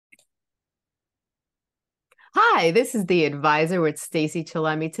Hi, this is The Advisor with Stacey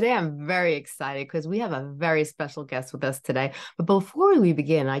Chillemi. Today I'm very excited because we have a very special guest with us today. But before we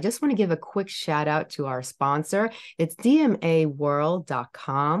begin, I just want to give a quick shout out to our sponsor. It's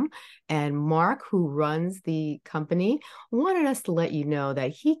dmaworld.com. And Mark, who runs the company, wanted us to let you know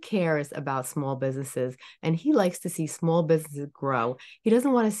that he cares about small businesses and he likes to see small businesses grow. He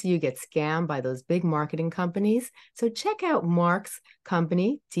doesn't want to see you get scammed by those big marketing companies. So check out Mark's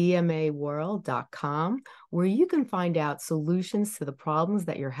company, dmaworld.com, where you can find out solutions to the problems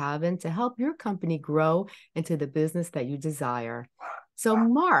that you're having to help your company grow into the business that you desire. So,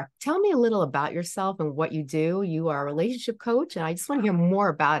 Mark, tell me a little about yourself and what you do. You are a relationship coach, and I just want to hear more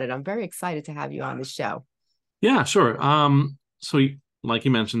about it. I'm very excited to have you on the show. Yeah, sure. Like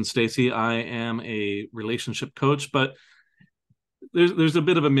you mentioned, Stacey, I am a relationship coach, but there's a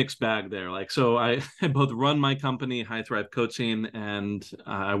bit of a mixed bag there. I both run my company, High Thrive Coaching, and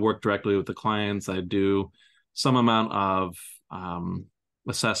I work directly with the clients. I do some amount of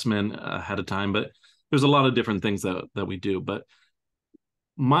assessment ahead of time, but there's a lot of different things that we do. But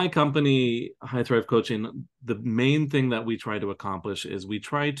my company, High Thrive Coaching, the main thing that we try to accomplish is we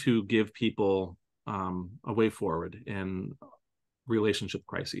try to give people a way forward in relationship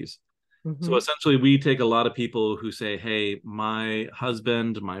crises. So Mm-hmm. essentially, we take a lot of people who say, hey, my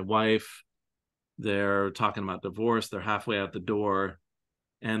husband, my wife, they're talking about divorce, they're halfway out the door.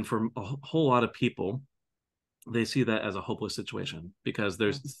 And for a whole lot of people, they see that as a hopeless situation because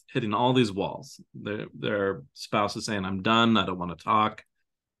they're hitting all these walls. Their spouse is saying, I'm done, I don't want to talk.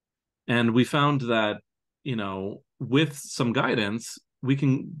 And we found that, with some guidance, we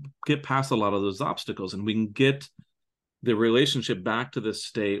can get past a lot of those obstacles and we can get the relationship back to this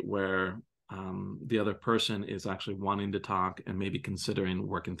state where the other person is actually wanting to talk and maybe considering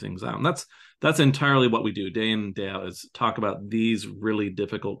working things out. And that's entirely what we do day in and day out, is talk about these really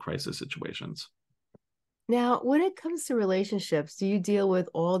difficult crisis situations. Now, when it comes to relationships, do you deal with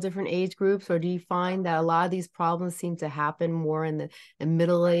all different age groups, or do you find that a lot of these problems seem to happen more in the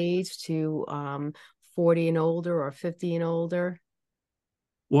middle age to 40 and older or 50 and older?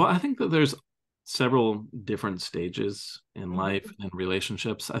 Well, I think that there's several different stages in life Mhm. and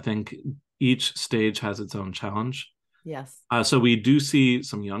relationships. I think each stage has its own challenge. Yes, So we do see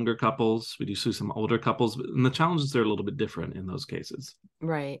some younger couples, we do see some older couples, and the challenges are a little bit different in those cases.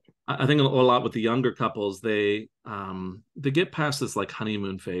 right. I think a lot with the younger couples, they get past this like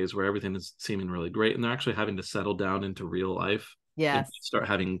honeymoon phase where everything is seeming really great, and they're actually having to settle down into real life. They Yes, might start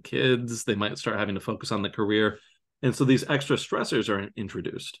having kids, they might start having to focus on the career, and so these extra stressors are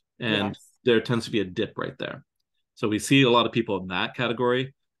introduced, and yes. there tends to be a dip right there. So we see a lot of people in that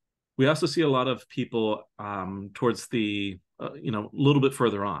category. We also see a lot of people towards the a little bit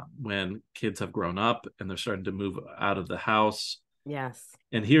further on when kids have grown up and they're starting to move out of the house. Yes.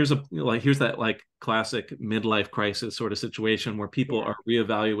 And here's that like classic midlife crisis sort of situation where people Yeah. are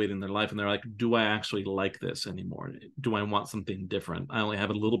reevaluating their life and they're like, do I actually like this anymore? Do I want something different? I only have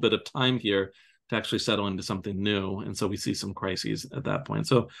a little bit of time here to actually settle into something new. And so we see some crises at that point.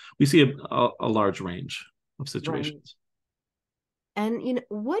 So we see a large range of Right. situations. And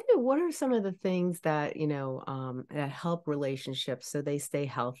what are some of the things that that help relationships so they stay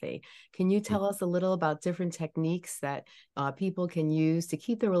healthy? Can you tell us a little about different techniques that people can use to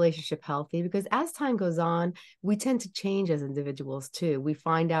keep the relationship healthy? Because as time goes on, we tend to change as individuals too. We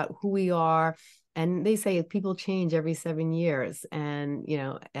find out who we are, and they say people change every 7 years, and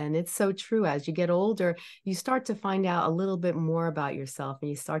and it's so true. As you get older, you start to find out a little bit more about yourself, and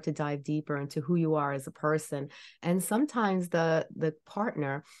you start to dive deeper into who you are as a person. And sometimes the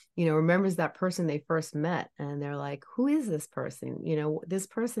partner remembers that person they first met, and they're like, who is this person? This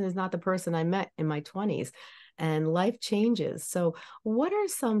person is not the person I met in my 20s. And life changes. So what are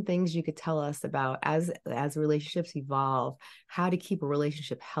some things you could tell us about, as relationships evolve, how to keep a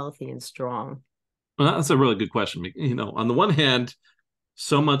relationship healthy and strong? Well, that's a really good question. On the one hand,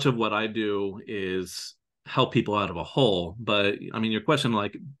 so much of what I do is help people out of a hole. But I mean, your question,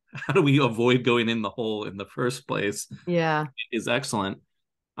 like, how do we avoid going in the hole in the first place, Yeah. is excellent.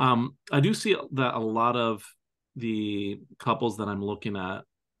 I do see that a lot of the couples that I'm looking at,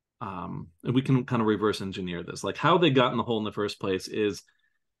 and we can kind of reverse engineer this, like how they got in the hole in the first place is,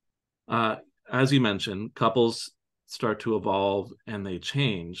 uh, as you mentioned, couples start to evolve and they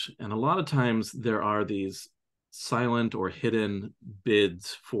change. And a lot of times there are these silent or hidden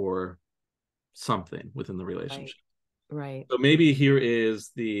bids for something within the Right. relationship. Right. So maybe here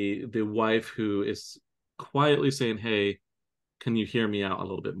is the wife who is quietly saying, "Hey, can you hear me out a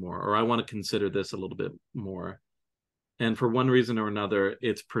little bit more? Or I want to consider this a little bit more." And for one reason or another,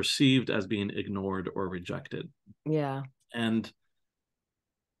 it's perceived as being ignored or rejected. Yeah. And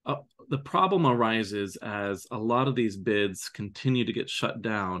the problem arises as a lot of these bids continue to get shut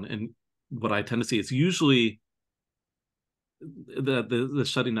down. And what I tend to see is usually the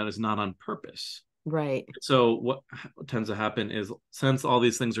shutting down is not on purpose. Right. So what tends to happen is, since all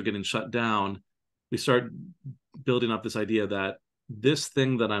these things are getting shut down, we start building up this idea that this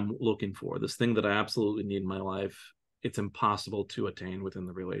thing that I'm looking for, this thing that I absolutely need in my life, it's impossible to attain within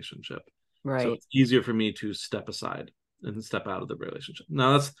the relationship. So Right. it's easier for me to step aside and step out of the relationship.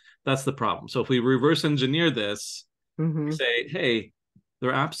 Now that's the problem. So if we reverse engineer this, we Mm-hmm. say, hey,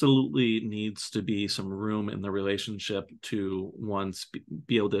 there absolutely needs to be some room in the relationship to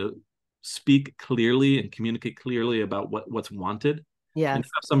be able to speak clearly and communicate clearly about what's wanted, and Yes.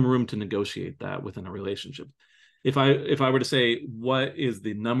 have some room to negotiate that within a relationship. If I were to say what is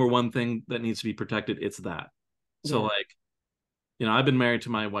the number one thing that needs to be protected, it's that. So Yeah. like, I've been married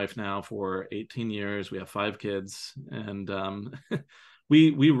to my wife now for 18 years. We have 5 kids, and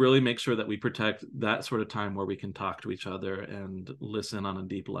we really make sure that we protect that sort of time where we can talk to each other and listen on a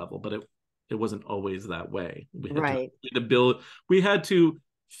deep level. But it wasn't always that way. Right. We had to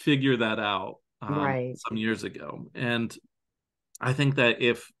figure that out Right. some years ago. And I think that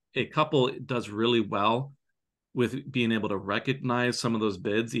if a couple does really well with being able to recognize some of those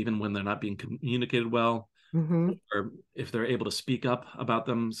bids, even when they're not being communicated well, Mm-hmm. or if they're able to speak up about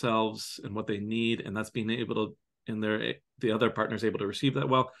themselves and what they need, and that's being able to, and the other partner is able to receive that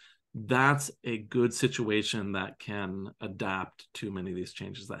well, that's a good situation that can adapt to many of these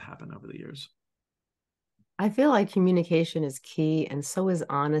changes that happen over the years. I feel like communication is key, and so is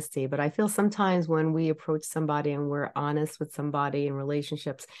honesty. But I feel sometimes when we approach somebody and we're honest with somebody in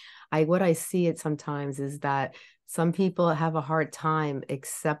relationships, what I see it sometimes is that some people have a hard time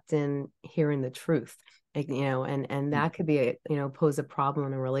accepting hearing the truth. Like, and that could be pose a problem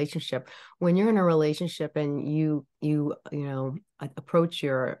in a relationship. When you're in a relationship and you approach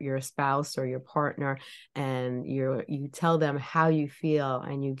your spouse or your partner, and you tell them how you feel,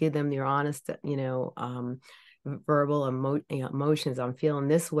 and you give them your honest verbal emotions. I'm feeling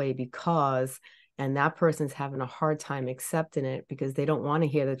this way because, and that person's having a hard time accepting it because they don't want to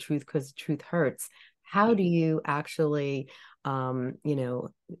hear the truth because the truth hurts. How Yeah. do you actually um you know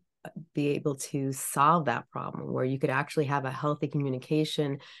be able to solve that problem where you could actually have a healthy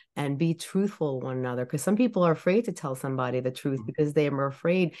communication and be truthful with one another? Because some people are afraid to tell somebody the truth because they are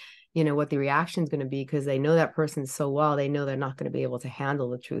afraid, what the reaction is going to be, because they know that person so well, they know they're not going to be able to handle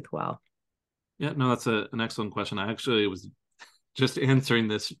the truth well. Yeah, no, that's an excellent question. I actually was just answering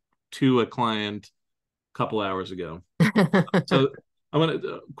this to a client a couple hours ago. So I want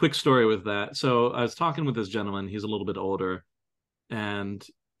a quick story with that. So I was talking with this gentleman. He's a little bit older, and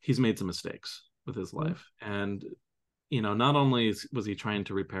he's made some mistakes with his life. And not only was he trying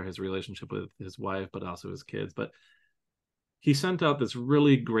to repair his relationship with his wife, but also his kids. But he sent out this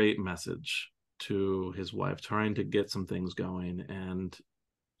really great message to his wife, trying to get some things going, and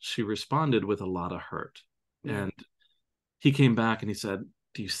she responded with a lot of hurt. Yeah. And he came back and he said,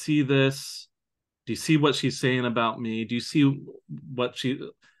 "Do you see this? Do you see what she's saying about me? Do you see what she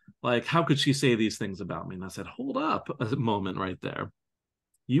like? How could she say these things about me?" And I said, "Hold up a moment right there.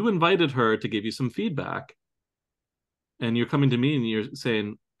 You invited her to give you some feedback, and you're coming to me and you're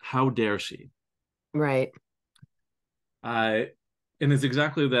saying, how dare she?" Right. I and it's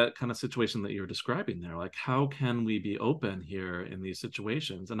exactly that kind of situation that you're describing there. Like, how can we be open here in these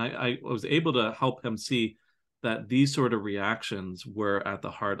situations? And I was able to help him see that these sort of reactions were at the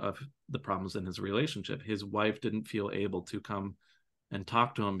heart of the problems in his relationship. His wife didn't feel able to come and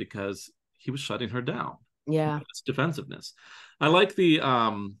talk to him because he was shutting her down. Yeah. It's defensiveness. I like the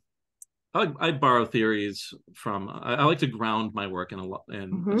I borrow theories from. I like to ground my work in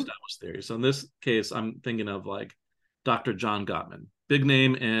Hmm. established theories. So in this case, I'm thinking of like Dr. John Gottman, big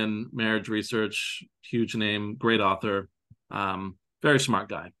name in marriage research, huge name, great author, very smart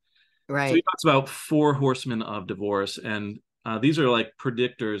guy. So he Right. talks about 4 horsemen of divorce, and these are like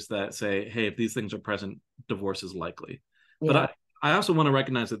predictors that say, hey, if these things are present, divorce is likely. But Yeah. I also want to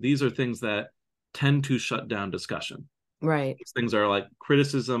recognize that these are things that tend to shut down discussion. Right. These things are like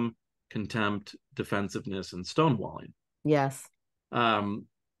criticism, contempt, defensiveness, and stonewalling. Yes. Um,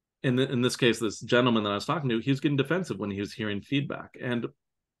 in this case, this gentleman that I was talking to, he was getting defensive when he was hearing feedback. And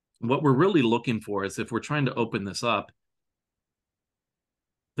what we're really looking for is, if we're trying to open this up,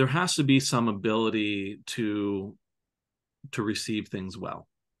 there has to be some ability to receive things well.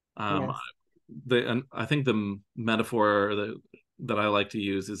 Um, Yes. and I think the metaphor that I like to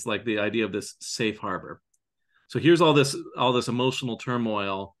use is like the idea of this safe harbor. So here's all this emotional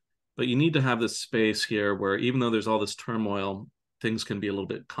turmoil, but you need to have this space here where, even though there's all this turmoil, things can be a little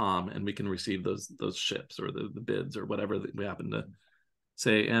bit calm, and we can receive those ships or the bids or whatever that we happen to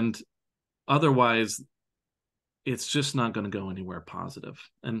say. And otherwise it's just not going to go anywhere positive.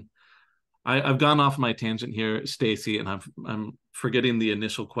 And I've gone off my tangent here, Stacey, and I'm forgetting the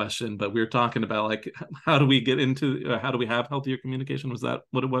initial question, but we were talking about like how do we get into how do we have healthier communication? Was that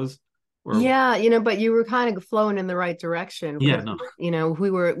what it was? Or Yeah, but you were kind of flowing in the right direction yeah, because no, we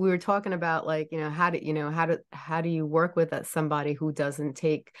were talking about like, how do you work with somebody who doesn't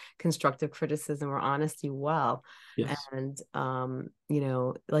take constructive criticism or honesty well. yes, And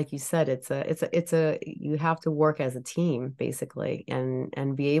like you said, it's a you have to work as a team basically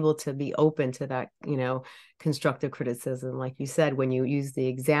and be able to be open to that, constructive criticism. Like you said, when you use the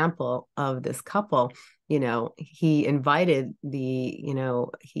example of this couple, he invited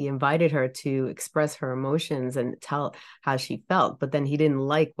her to express her emotions and tell how she felt, but then he didn't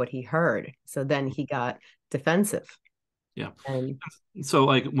like what he heard, so then he got defensive. yeah. And So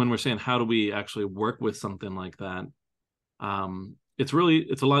like when we're saying how do we actually work with something like that, it's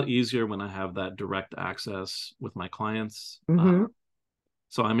a lot easier when I have that direct access with my clients. mm-hmm.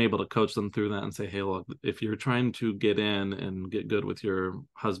 So I'm able to coach them through that and say, hey, look, if you're trying to get in and get good with your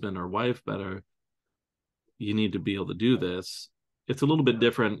husband or wife better, you need to be able to do this. It's a little bit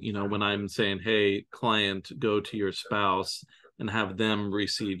different, when I'm saying, hey, client, go to your spouse and have them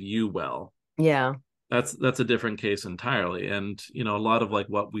receive you well. Yeah, That's a different case entirely. And, a lot of like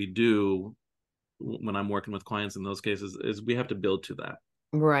what we do when I'm working with clients in those cases is we have to build to that.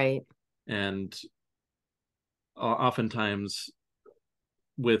 right. And oftentimes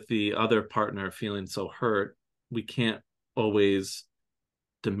with the other partner feeling so hurt, we can't always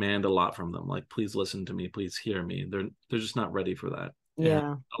demand a lot from them, like please listen to me, please hear me. They're just not ready for that. And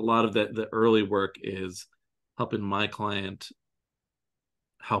Yeah, a lot of the early work is helping my client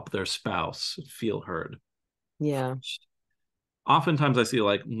help their spouse feel heard. yeah, Oftentimes I see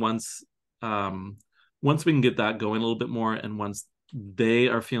like once we can get that going a little bit more, and once they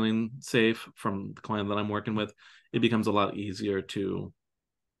are feeling safe from the client that I'm working with, it becomes a lot easier to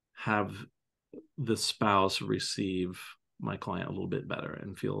have the spouse receive my client a little bit better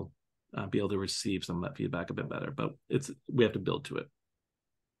and feel be able to receive some of that feedback a bit better. But we have to build to it.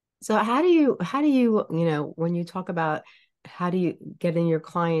 so how do you when you talk about how do you get in your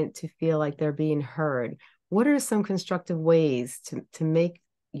client to feel like they're being heard, what are some constructive ways to make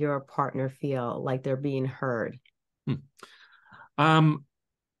your partner feel like they're being heard? Hmm. Um,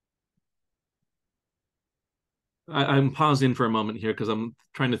 I'm pausing for a moment here because I'm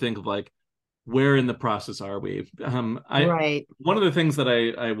trying to think of like where in the process are we. I Right. One of the things that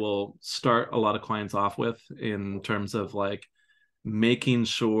I will start a lot of clients off with in terms of like making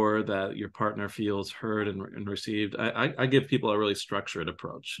sure that your partner feels heard and received. I give people a really structured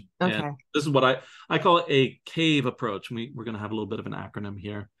approach, and Okay. this is what I call it a cave approach. We're going to have a little bit of an acronym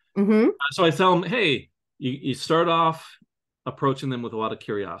here. Mm-hmm. So I tell them, hey, you start off approaching them with a lot of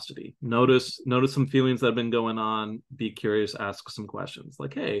curiosity. Notice some feelings that have been going on. Be curious, ask some questions.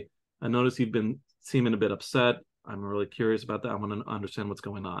 Like, hey, I notice you've been seeming a bit upset. I'm really curious about that. I want to understand what's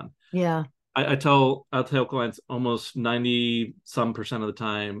going on. Yeah. I'll tell clients almost 90% of the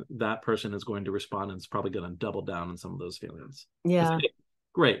time that person is going to respond and it's probably going to double down on some of those feelings. Yeah. Hey,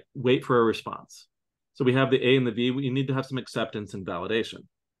 great, wait for a response. So we have the A and the V. You need to have some acceptance and validation.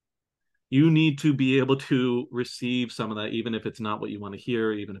 You need to be able to receive some of that, even if it's not what you want to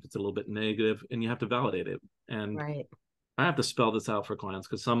hear, even if it's a little bit negative, and you have to validate it. And Right. I have to spell this out for clients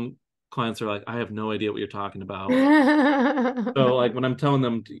because some clients are like, I have no idea what you're talking about. So like when I'm telling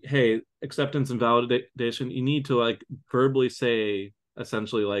them, hey, acceptance and validation, you need to like verbally say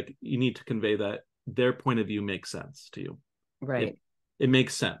essentially like you need to convey that their point of view makes sense to you. It Right. it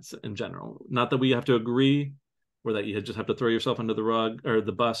makes sense in general. Not that we have to agree or that you just have to throw yourself under the rug or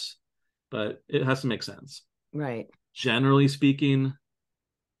the bus, but it has to make sense. Right. Generally speaking,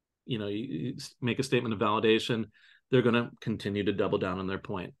 you make a statement of validation, they're going to continue to double down on their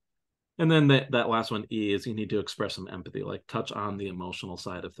point. And then that last one, E, is you need to express some empathy, like touch on the emotional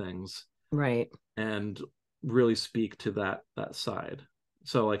side of things Right. and really speak to that side.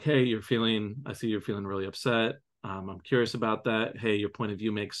 So like, hey, I see you're feeling really upset. I'm curious about that. Hey, your point of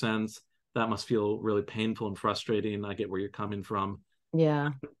view makes sense. That must feel really painful and frustrating. I get where you're coming from.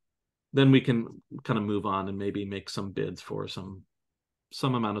 Yeah. Then we can kind of move on and maybe make some bids for some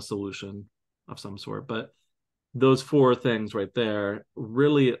amount of solution of some sort. But those four things right there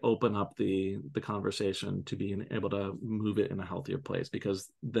really open up the conversation to being able to move it in a healthier place, because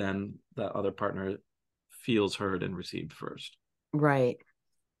then that other partner feels heard and received first. Right.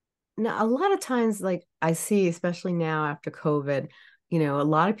 Now, a lot of times, like I see, especially now after COVID, a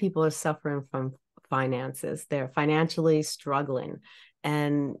lot of people are suffering from finances. They're financially struggling.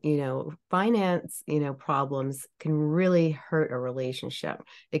 And, finance, problems can really hurt a relationship.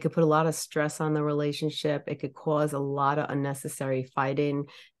 It could put a lot of stress on the relationship. It could cause a lot of unnecessary fighting.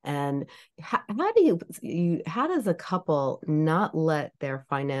 And how do how does a couple not let their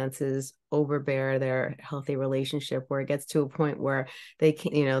finances overbear their healthy relationship, where it gets to a point where they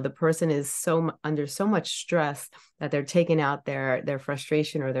can, the person is under so much stress that they're taking out their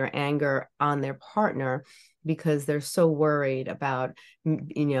frustration or their anger on their partner, because they're so worried about,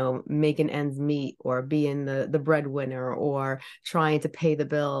 making ends meet, or being the breadwinner, or trying to pay the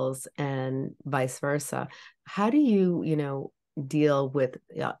bills, and vice versa. How do deal with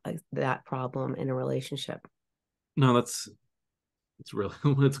that problem in a relationship? No, it's really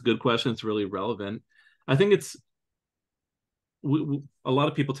it's a good question. It's really relevant. I think it's a lot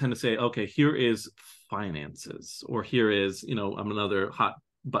of people tend to say, okay, here is finances, or here is, another hot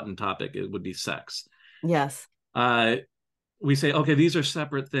button topic. It would be sex. Yes. Uh, we say, okay, these are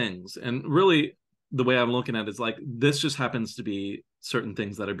separate things. And really, the way I'm looking at it is like, this just happens to be certain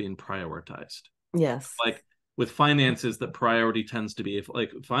things that are being prioritized. Yes. Like with finances, the priority tends to be,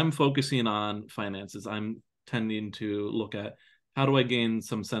 if I'm focusing on finances, I'm tending to look at, how do I gain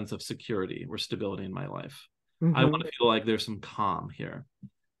some sense of security or stability in my life? I want Mm-hmm. to feel like there's some calm here.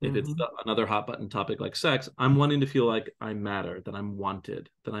 If it's Mm-hmm. another hot button topic like sex, I'm wanting to feel like I matter, that I'm wanted,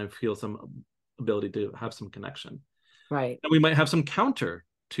 that I feel some ability to have some connection. Right. And we might have some counter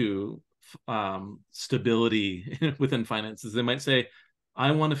to stability within finances. They might say, I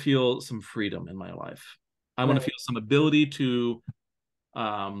want to feel some freedom in my life. I want to Right. feel some ability to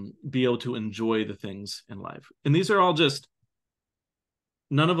be able to enjoy the things in life. And these are all just,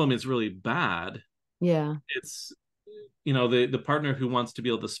 none of them is really bad. Yeah. It's, the partner who wants to be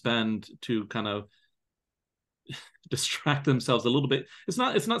able to spend to kind of distract themselves a little bit. It's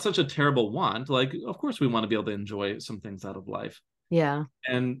not such a terrible want. Like, of course we want to be able to enjoy some things out of life. Yeah.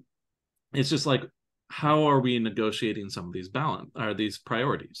 And it's just like, how are we negotiating some of these balance or these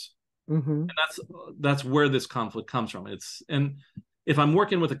priorities? Mm-hmm. And that's where this conflict comes from. And if I'm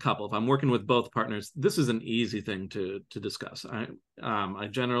working with a couple, if I'm working with both partners, this is an easy thing to discuss. I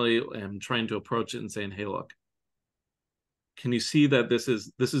generally am trying to approach it and saying, hey, look, can you see that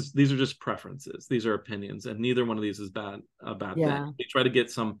these are just preferences, these are opinions, and neither one of these is a bad thing. Yeah. We try to get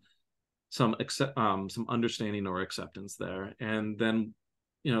some understanding or acceptance there, and then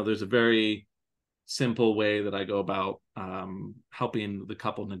there's a very simple way that I go about helping the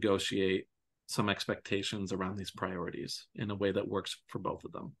couple negotiate some expectations around these priorities in a way that works for both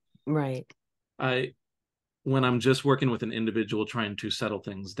of them. Right. I When I'm just working with an individual trying to settle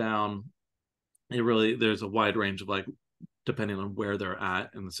things down, there's a wide range of, like, depending on where they're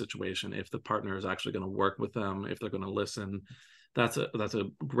at in the situation, if the partner is actually going to work with them, if they're going to listen, that's a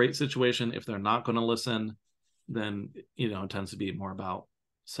great situation. If they're not going to listen, then it tends to be more about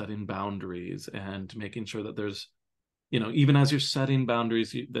setting boundaries and making sure that there's, even as you're setting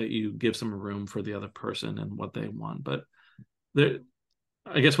boundaries, that you give some room for the other person and what they want. But there,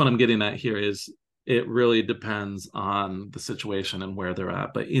 I guess what I'm getting at here is, it really depends on the situation and where they're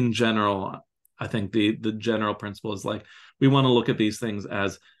at. But in general, I think the general principle is, like, we want to look at these things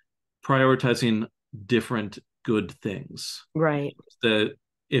as prioritizing different good things. Right. That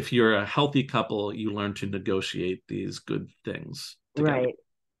if you're a healthy couple, you learn to negotiate these good things together. Right.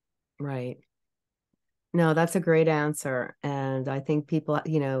 Right. No, that's a great answer. And I think people,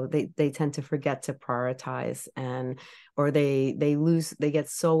 they tend to forget to prioritize, or they get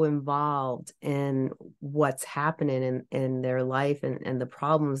so involved in what's happening in their life, and the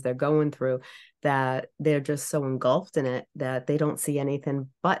problems they're going through, that they're just so engulfed in it that they don't see anything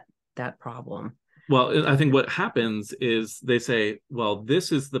but that problem. Well, I think what happens is they say, well,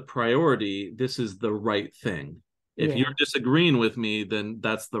 this is the priority, this is the right thing. If you're Yeah. disagreeing with me, then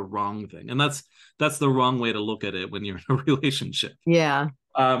that's the wrong thing. And that's the wrong way to look at it when you're in a relationship. Yeah.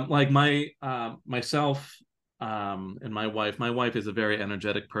 Like myself, and my wife is a very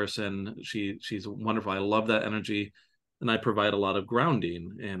energetic person. She's wonderful. I love that energy, and I provide a lot of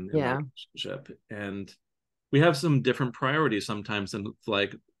grounding in the Yeah. relationship. And we have some different priorities sometimes, and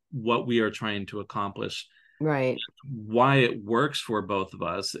like what we are trying to accomplish. Right. Why it works for both of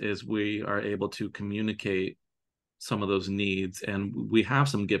us is we are able to communicate some of those needs, and we have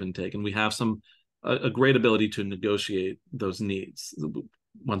some give and take, and we have a great ability to negotiate those needs.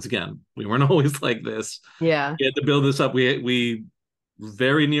 Once again, we weren't always like this. Yeah. We had to build this up. We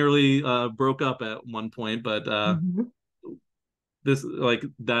very nearly broke up at one point, but Mhm. this, like,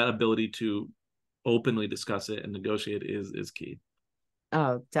 that ability to openly discuss it and negotiate is key.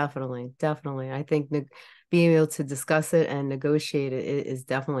 Oh, definitely, definitely. I think being able to discuss it and negotiate it is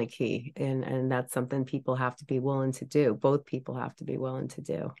definitely key, and that's something people have to be willing to do. Both people have to be willing to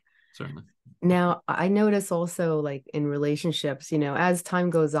do. Certainly. Now, I notice also like in relationships, as time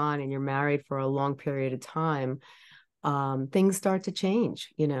goes on and you're married for a long period of time, things start to change.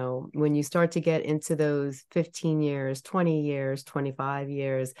 When you start to get into those 15 years, 20 years, 25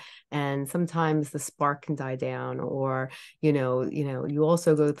 years, and sometimes the spark can die down, or, you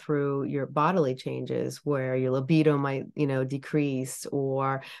also go through your bodily changes where your libido might, decrease,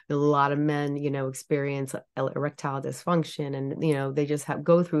 or a lot of men, experience erectile dysfunction, and, they just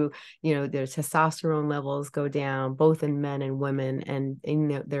go through, their testosterone levels go down, both in men and women, and,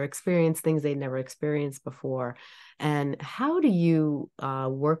 they're experience things they never experienced before. And how do you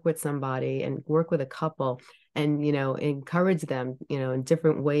work with somebody and work with a couple and, encourage them, in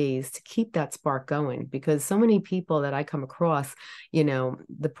different ways to keep that spark going? Because so many people that I come across,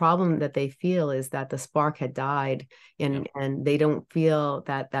 the problem that they feel is that the spark had died, Yeah. and they don't feel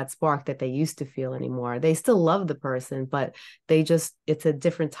that spark that they used to feel anymore. They still love the person, but it's a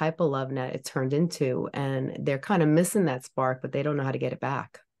different type of love that it turned into, and they're kind of missing that spark, but they don't know how to get it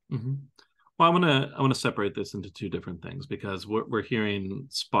back. Mm-hmm. Well, I want to separate this into two different things, because we're hearing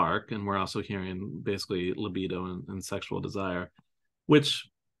spark and we're also hearing basically libido and sexual desire, which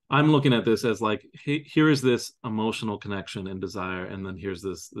I'm looking at this as like, hey, here is this emotional connection and desire, and then here's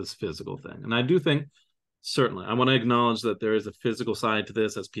this physical thing. And I do think certainly I want to acknowledge that there is a physical side to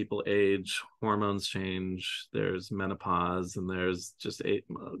this as people age, hormones change, there's menopause, and there's just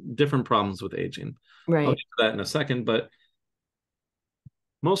different problems with aging. I'll get Right. to that in a second, but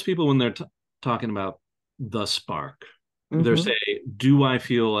most people when they're talking about the spark, they're Mm-hmm. saying, do I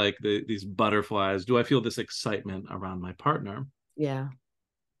feel like these butterflies, do I feel this excitement around my partner? Yeah.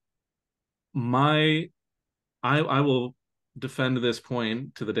 My I will defend this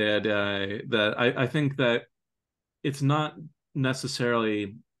point to the day I die, that I think that it's not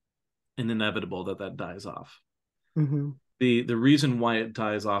necessarily an inevitable that dies off. Mm-hmm. The reason why it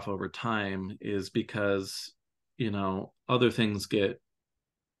dies off over time is because other things get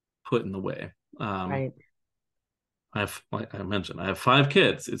put in the way. Right. Like I mentioned, I have 5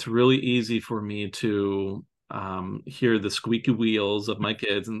 kids. It's really easy for me to hear the squeaky wheels of my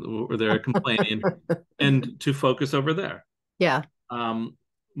kids, or they're complaining, and to focus over there. Yeah. Um,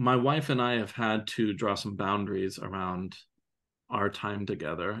 my wife and I have had to draw some boundaries around our time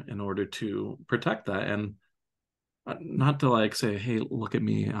together in order to protect that. And not to like say, hey, look at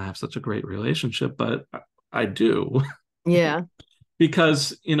me, I have such a great relationship, but I do. Yeah.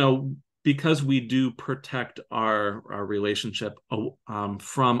 Because because we do protect our relationship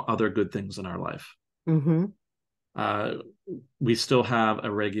from other good things in our life. Mm-hmm. uh, we still have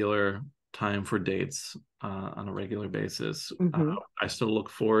a regular time for dates on a regular basis. Mm-hmm. I still look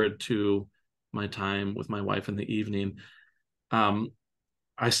forward to my time with my wife in the evening. um,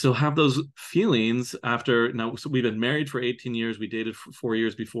 I still have those feelings after now. So we've been married for 18 years. We dated for 4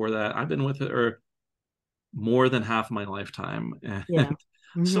 years before that. I've been with her more than half my lifetime, and Yeah.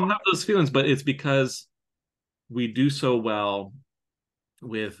 still Mm-hmm. have those feelings, but it's because we do so well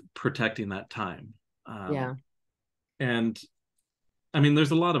with protecting that time. Yeah. And I mean,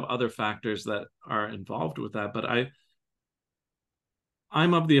 there's a lot of other factors that are involved with that, but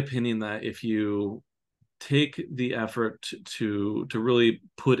I'm of the opinion that if you take the effort to really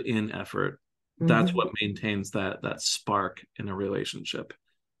put in effort, that's Mm-hmm. what maintains that spark in a relationship.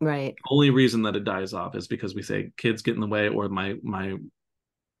 Right. Only reason that it dies off is because we say kids get in the way, or my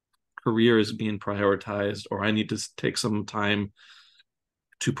career is being prioritized, or I need to take some time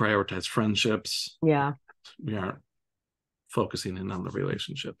to prioritize friendships. Yeah. We aren't focusing in on the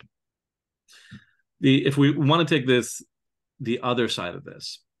relationship. The If we want to take this the other side of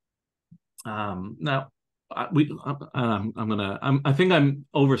this, now I think I'm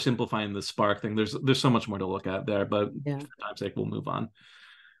oversimplifying the spark thing. There's so much more to look at there, but Yeah. for time's sake, we'll move on.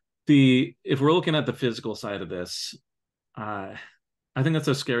 If we're looking at the physical side of this, uh, I think that's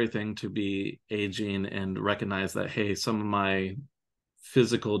a scary thing, to be aging and recognize that, hey, some of my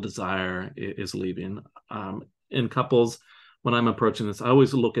physical desire is leaving. In couples, when I'm approaching this, I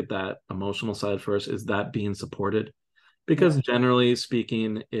always look at that emotional side first. Is that being supported? Because Yeah. generally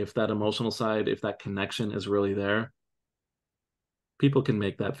speaking, if that emotional side, if that connection is really there, people can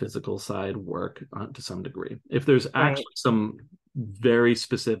make that physical side work to some degree. If there's Right. actually some very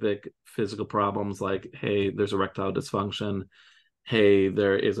specific physical problems, like, hey, there's erectile dysfunction, hey,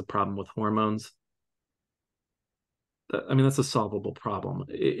 there is a problem with hormones, I mean, that's a solvable problem.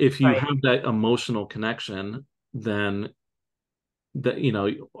 If you Right. have that emotional connection, then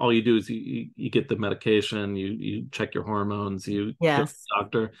that, all you do is you get the medication, you check your hormones, you go to Yes. the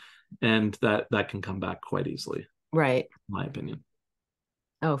doctor, and that can come back quite easily, Right. in my opinion.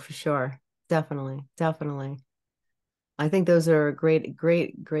 Oh, for sure. Definitely. Definitely. I think those are great,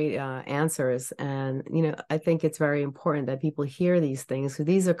 great, great answers. And, I think it's very important that people hear these things. So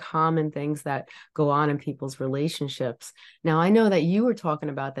these are common things that go on in people's relationships. Now, I know that you were talking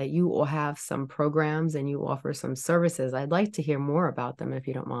about that you will have some programs and you offer some services. I'd like to hear more about them if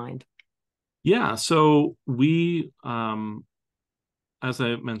you don't mind. Yeah, so we, as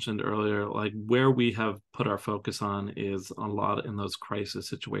I mentioned earlier, like where we have put our focus on is a lot in those crisis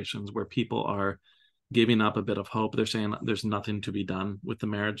situations where people are giving up a bit of hope. They're saying there's nothing to be done with the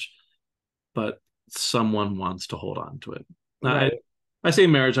marriage, but someone wants to hold on to it. Now, I, Right. I say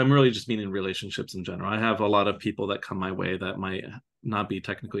marriage, I'm really just meaning relationships in general. I have a lot of people that come my way that might not be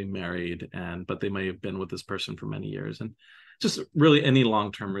technically married, but they may have been with this person for many years, and just really any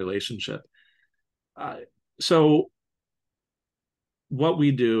long-term relationship. Uh, so what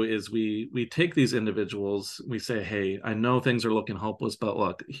we do is we take these individuals, we say, hey, I know things are looking hopeless, but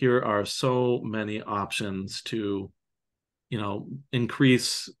look, here are so many options to,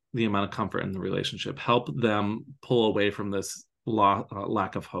 increase the amount of comfort in the relationship, help them pull away from this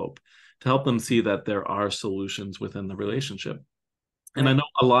lack of hope, to help them see that there are solutions within the relationship. And I Right. know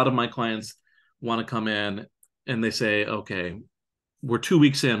a lot of my clients want to come in and they say, okay, we're 2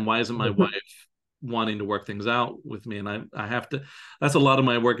 weeks in. Why isn't my wife wanting to work things out with me? And I have to, that's a lot of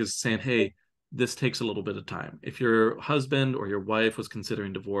my work, is saying, hey, this takes a little bit of time. If your husband or your wife was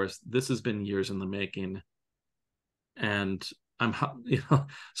considering divorce, this has been years in the making. And I'm,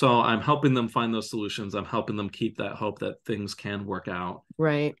 so I'm helping them find those solutions. I'm helping them keep that hope that things can work out.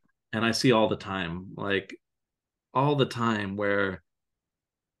 Right. And I see all the time, like all the time where,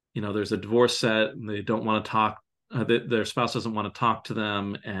 there's a divorce set and they don't want to talk, their spouse doesn't want to talk to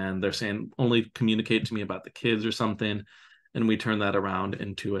them, and they're saying only communicate to me about the kids or something, and we turn that around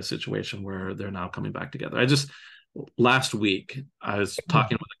into a situation where they're now coming back together. I just Last week I was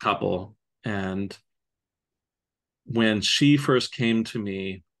talking with a couple, and when she first came to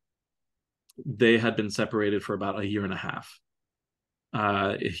me, they had been separated for about a year and a half.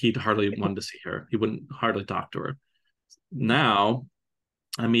 He'd hardly wanted to see her, he wouldn't hardly talk to her. Now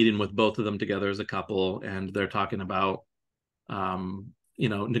I'm meeting with both of them together as a couple, and they're talking about,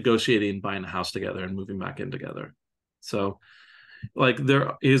 negotiating buying a house together and moving back in together. So, like,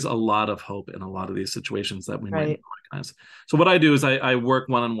 there is a lot of hope in a lot of these situations that we might not Right. recognize. So, what I do is I work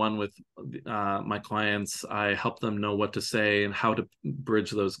one on one with my clients. I help them know what to say and how to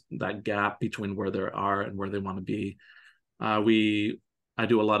bridge that gap between where they are and where they want to be. We I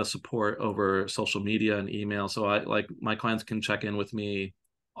do a lot of support over social media and email. So I like my clients can check in with me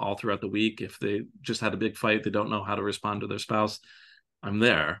all throughout the week. If they just had a big fight, they don't know how to respond to their spouse, I'm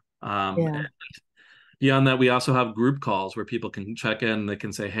there. Yeah. Beyond that, we also have group calls where people can check in. They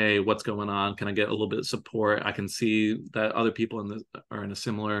can say, hey, what's going on? Can I get a little bit of support? I can see that other people are in a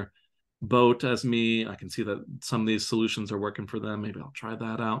similar boat as me. I can see that some of these solutions are working for them. Maybe I'll try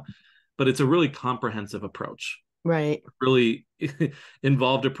that out. But it's a really comprehensive approach, Right. really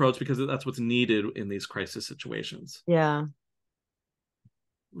involved approach, because that's what's needed in these crisis situations. Yeah.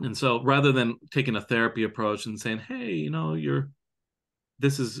 And so rather than taking a therapy approach and saying, hey,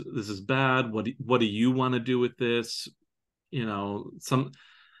 this is bad, what do you want to do with this, some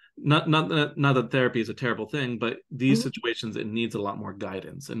not that therapy is a terrible thing, but these Mhm. situations, it needs a lot more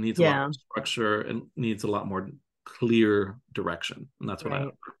guidance, it needs a lot Yeah. more structure, and needs a lot more clear direction, and that's what I Right.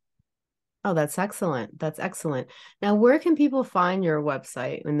 offer. Oh, that's excellent. That's excellent. Now, where can people find your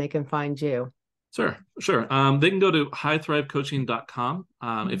website when they can find you? Sure. They can go to highthrivecoaching.com.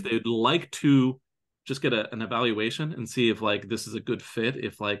 If Mhm. they'd like to just get an evaluation and see if like this is a good fit,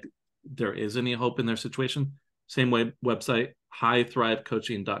 if like there is any hope in their situation, same website,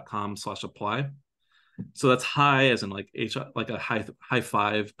 highthrivecoaching.com/apply. So that's high as in like like a high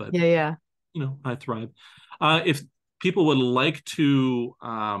five, but Yeah, yeah. high thrive. If people would like to,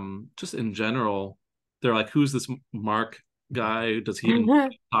 just in general, they're like, who's this Marc guy? Does he even know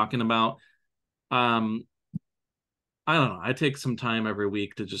what he's talking about? Um, I don't know. I take some time every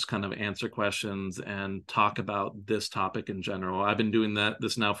week to just kind of answer questions and talk about this topic in general. I've been doing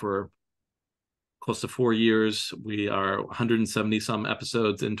this now for close to 4 years. We are 170 some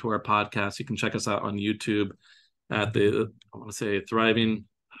episodes into our podcast. You can check us out on YouTube at I want to say Thriving.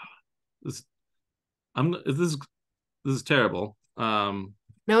 This, this is terrible.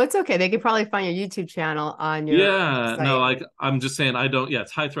 No, it's okay. They could probably find your YouTube channel on your Yeah, no, website. like I'm just saying, I don't. Yeah,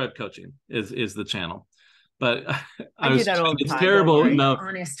 it's High Thrive Coaching is the channel, but I I do was that all saying the it's time. Don't terrible. worry. No,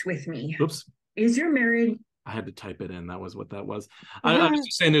 Honest with me. oops. Is your marriage I had to type it in. That was what that was. I was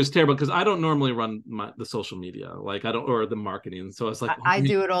just saying it was terrible because I don't normally run the social media, like I don't, or the marketing. So it's like, oh I man,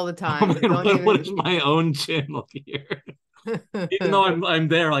 do it all the oh time. So man, don't what is even. my own channel here? Even though I'm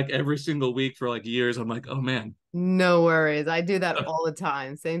there like every single week for like years, I'm like, oh man, No worries. I do that all the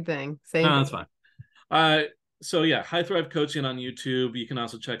time. Same thing. Same no, thing. that's fine. Uh, so yeah, High Thrive Coaching on YouTube. You can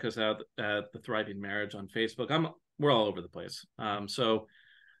also check us out at the Thriving Marriage on Facebook. We're all over the place. So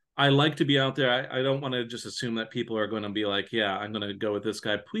I like to be out there. I don't want to just assume that people are going to be like, yeah, I'm going to go with this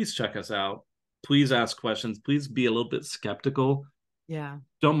guy. Please check us out. Please ask questions. Please be a little bit skeptical. Yeah.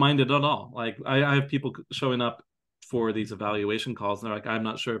 Don't mind it at all. Like I have people showing up for these evaluation calls and they're like, I'm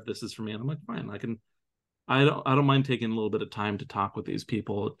not sure if this is for me. And I'm like, fine, I don't mind taking a little bit of time to talk with these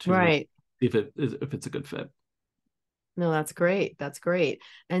people to Right. if it's a good fit. No, that's great. That's great.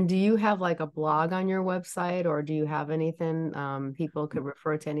 And do you have like a blog on your website, or do you have anything people could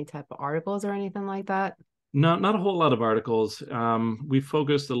refer to, any type of articles or anything like that? No, not a whole lot of articles. We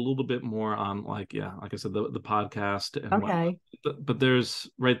focused a little bit more on like, yeah, like I said, the podcast and whatnot. Okay. But there's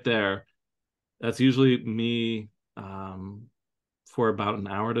right there. That's usually me for about an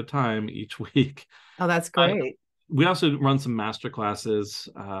hour at a time each week. Oh, that's Uh, great. we also run some master classes,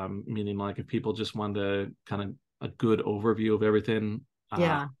 meaning like if people just want to kind of a good overview of everything,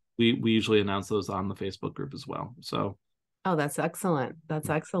 Yeah. we usually announce those on the Facebook group as well. So Oh, that's excellent. That's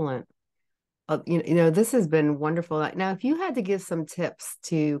excellent. This has been wonderful. Now, if you had to give some tips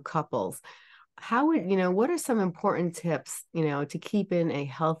to couples, how would, what are some important tips, to keep in a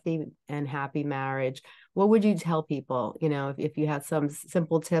healthy and happy marriage? What would you tell people, if you had some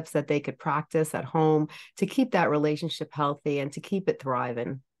simple tips that they could practice at home to keep that relationship healthy and to keep it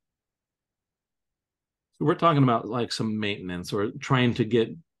thriving? we're talking about like some maintenance or trying to get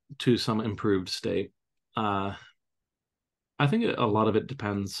to some improved state. Uh, I think a lot of it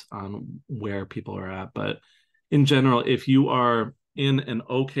depends on where people are at, but in general, if you are in an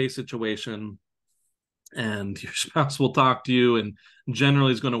okay situation and your spouse will talk to you and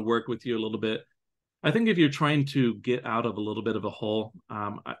generally is going to work with you a little bit, I think if you're trying to get out of a little bit of a hole,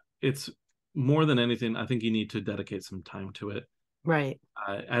 it's more than anything, I think you need to dedicate some time to it. Right.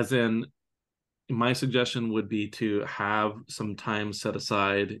 As in, my suggestion would be to have some time set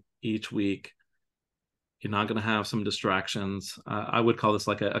aside each week. You're not going to have some distractions. I would call this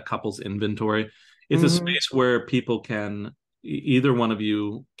like a couple's inventory. It's a Hmm. space where people can, either one of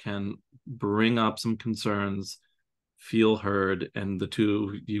you can bring up some concerns, feel heard, and the two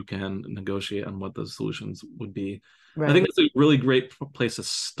of you can negotiate on what those solutions would be. I think Right. it's a really great place to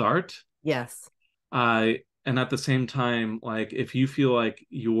start. Yes. And at the same time, like if you feel like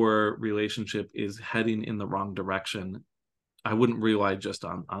your relationship is heading in the wrong direction, I wouldn't rely just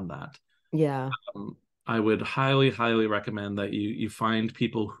on that. Yeah. Um, I would highly, highly recommend that you find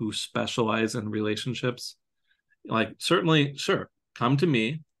people who specialize in relationships. Like certainly, sure, come to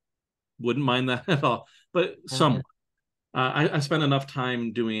me. Wouldn't mind that at all. But Yeah. some, I spent enough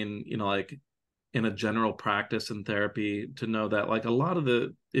time doing, like in a general practice and therapy to know that like a lot of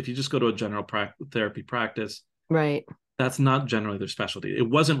if you just go to a general therapy practice, Right. that's not generally their specialty. It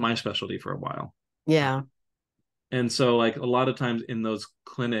wasn't my specialty for a while. Yeah. And so like a lot of times in those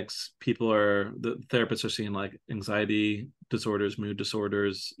clinics, the therapists are seeing like anxiety disorders, mood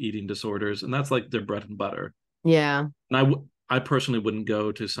disorders, eating disorders, and that's like their bread and butter. Yeah. And I personally wouldn't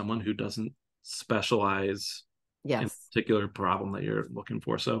go to someone who doesn't specialize in a Yes. particular problem that you're looking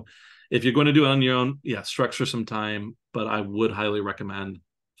for. So if you're going to do it on your own, yeah, structure some time, but I would highly recommend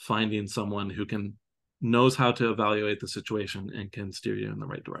finding someone who knows how to evaluate the situation and can steer you in the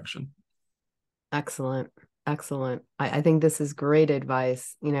right direction. Excellent. Excellent. I think this is great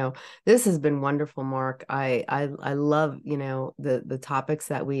advice. This has been wonderful, Mark. I love, the topics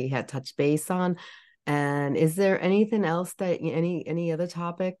that we had touched base on. And is there anything else that any other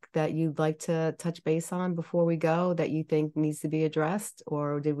topic that you'd like to touch base on before we go that you think needs to be addressed?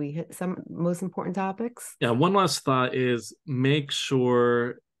 Or did we hit some most important topics? Yeah, one last thought is make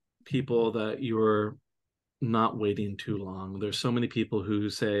sure people that you're not waiting too long. There's so many people who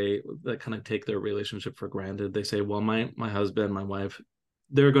say that kind of take their relationship for granted. They say, "Well, my husband, my wife,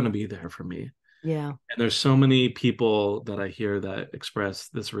 they're going to be there for me." Yeah. And there's so many people that I hear that express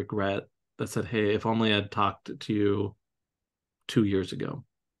this regret that said, "Hey, if only I'd talked to you 2 years ago,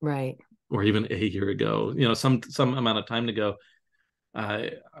 Right. or even a year ago, some amount of time ago.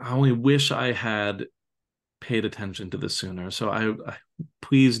 I only wish I had paid attention to this sooner." So I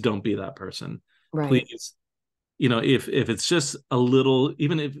please don't be that person. Right. Please, if it's just a little,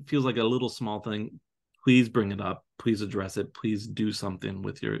 even if it feels like a little small thing, please bring it up, please address it, please do something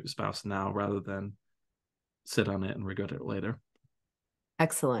with your spouse now rather than sit on it and regret it later.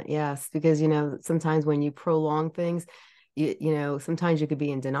 Excellent. Yes, because sometimes when you prolong things, sometimes you could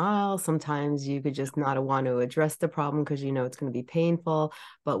be in denial, sometimes you could just not want to address the problem because it's going to be painful,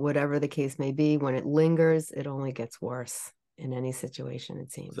 but whatever the case may be, when it lingers, it only gets worse in any situation,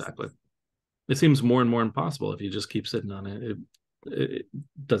 it seems. Exactly. It seems more and more impossible if you just keep sitting on it. It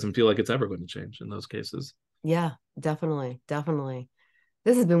doesn't feel like it's ever going to change in those cases. Yeah, definitely. Definitely.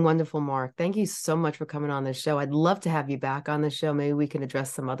 This has been wonderful, Marc. Thank you so much for coming on this show. I'd love to have you back on the show. Maybe we can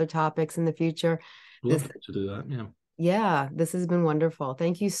address some other topics in the future. This, Love to do that. Yeah. yeah, this has been wonderful.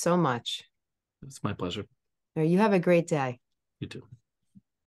 Thank you so much. It's my pleasure. You have a great day. You too.